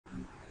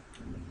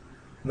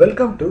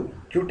Welcome to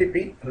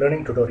QTP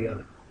learning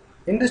tutorial.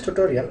 In this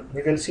tutorial,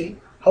 we will see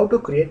how to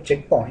create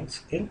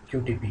checkpoints in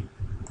QTP.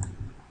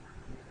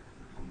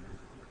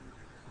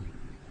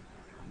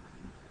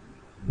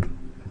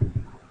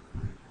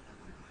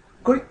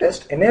 Quick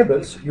test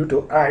enables you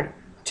to add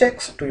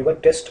checks to your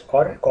test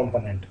or a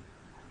component.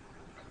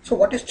 So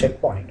what is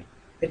checkpoint?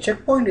 A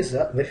checkpoint is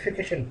a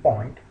verification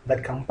point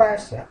that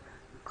compares the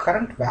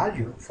current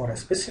value for a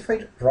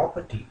specified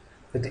property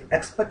with the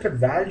expected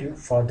value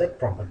for that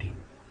property.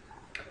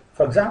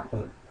 For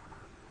example,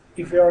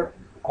 if you are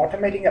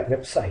automating a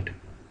website,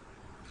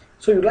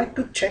 so you like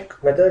to check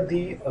whether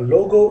the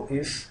logo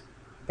is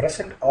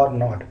present or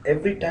not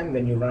every time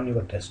when you run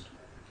your test.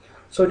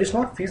 So it is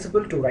not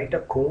feasible to write a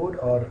code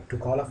or to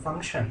call a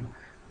function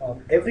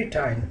every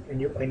time when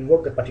you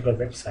invoke a particular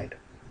website.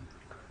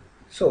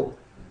 So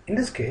in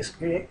this case,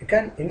 you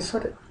can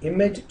insert an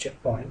image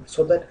checkpoint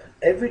so that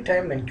every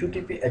time when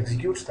QTP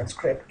executes that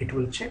script, it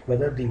will check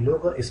whether the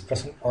logo is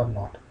present or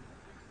not.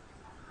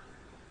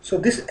 So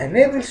this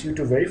enables you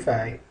to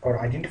verify or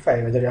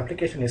identify whether the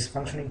application is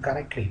functioning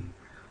correctly,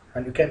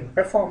 and you can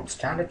perform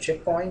standard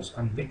checkpoints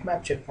and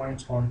bitmap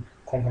checkpoints on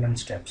component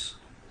steps.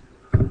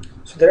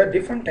 So there are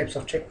different types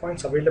of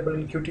checkpoints available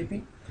in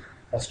QTP: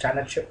 a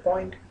standard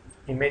checkpoint,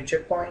 image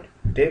checkpoint,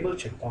 table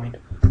checkpoint,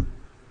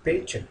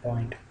 page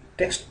checkpoint,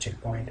 text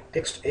checkpoint,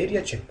 text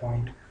area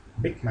checkpoint,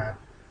 bitmap,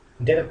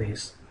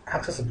 database,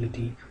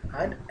 accessibility,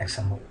 and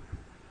XML.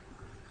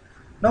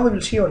 Now we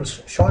will see a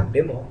short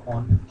demo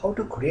on how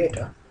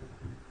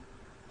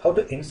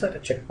to insert a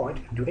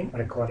checkpoint during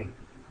recording.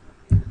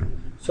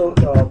 So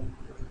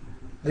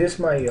this is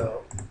my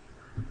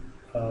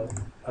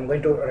I'm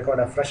going to record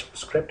a fresh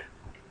script.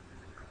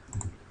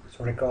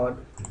 So record.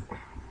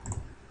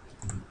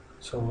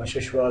 So as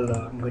usual,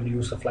 I'm going to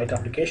use a flight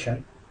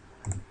application.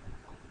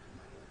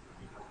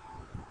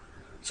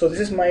 So this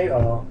is my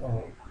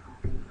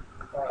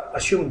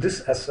assume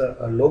this as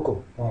a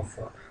logo of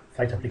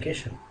flight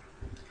application.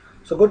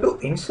 So go to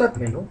insert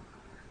menu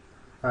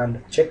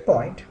and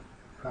checkpoint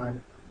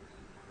and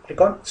click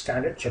on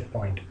standard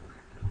checkpoint.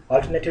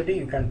 Alternatively,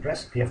 you can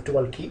press the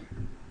F12 key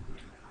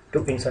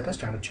to insert a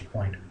standard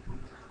checkpoint.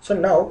 So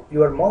now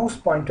your mouse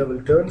pointer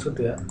will turn to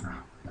the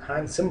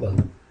hand symbol.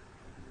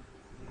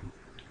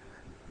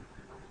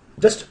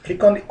 Just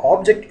click on the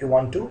object you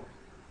want to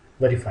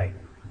verify.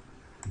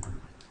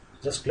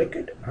 Just click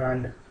it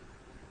and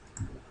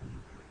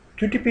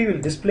QTP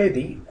will display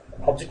the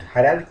object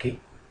hierarchy.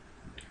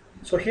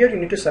 So here you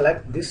need to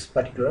select this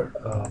particular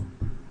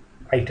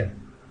item.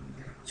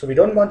 So we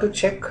don't want to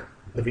check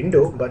the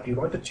window, but you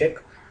want to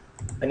check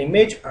an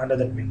image under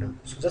that window.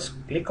 So just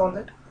click on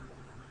that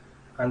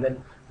and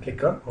then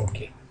click on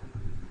OK.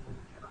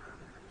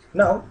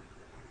 Now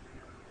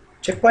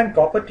checkpoint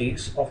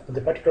properties of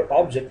the particular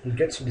object will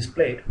get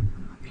displayed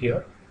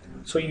here.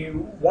 So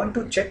you want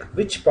to check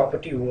which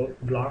property you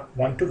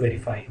want to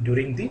verify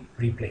during the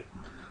replay.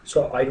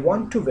 So I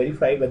want to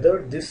verify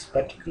whether this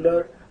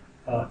particular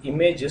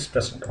image is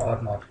present or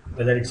not,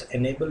 whether it's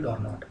enabled or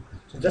not.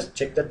 So just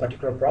check that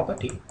particular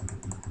property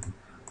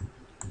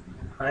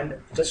and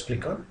just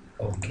click on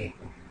OK.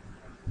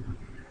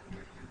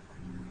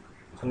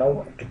 So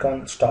now click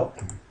on stop.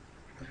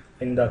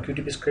 In the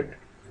QTP script,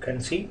 you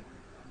can see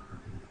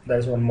there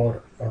is one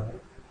more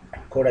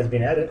code has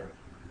been added.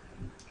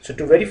 So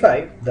to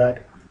verify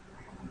that,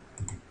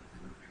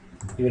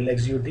 you will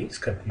execute the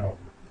script now.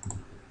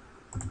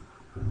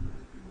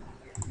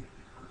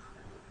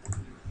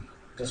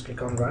 Just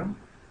click on run.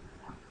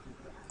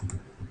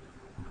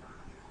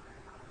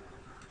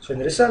 So in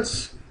the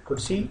results, you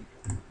could see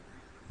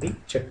the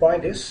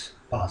checkpoint is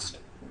passed.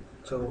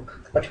 So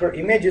the particular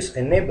image is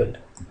enabled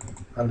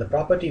and the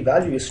property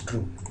value is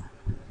true.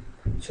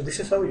 So this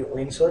is how you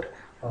insert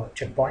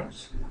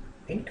checkpoints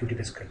in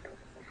QTP script.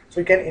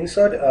 So you can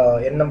insert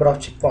n number of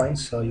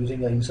checkpoints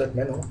using the insert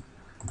menu.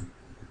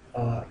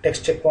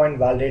 Text checkpoint,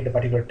 validate the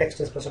particular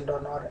text is present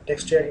or not.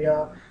 Text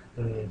area,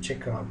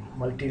 check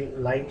multi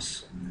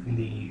lines in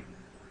the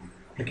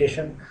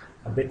application.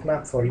 A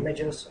bitmap for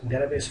images,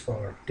 database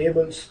for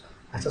tables,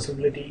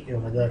 accessibility,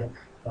 whether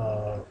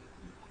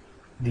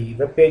the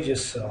web page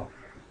is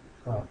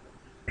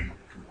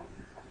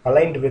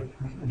aligned with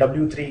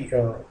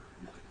W3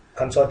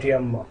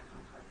 consortium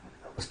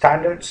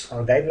standards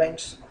or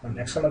guidelines. An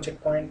XML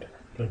checkpoint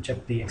to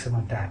check the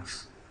XML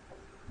tags.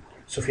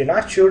 So if you're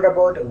not sure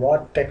about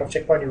what type of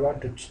checkpoint you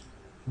want to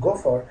go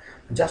for,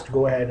 just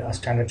go ahead a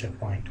standard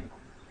checkpoint.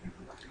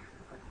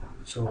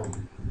 So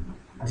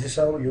this is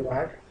how you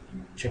add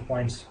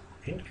checkpoints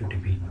in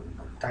QTP.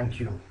 Thank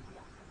you.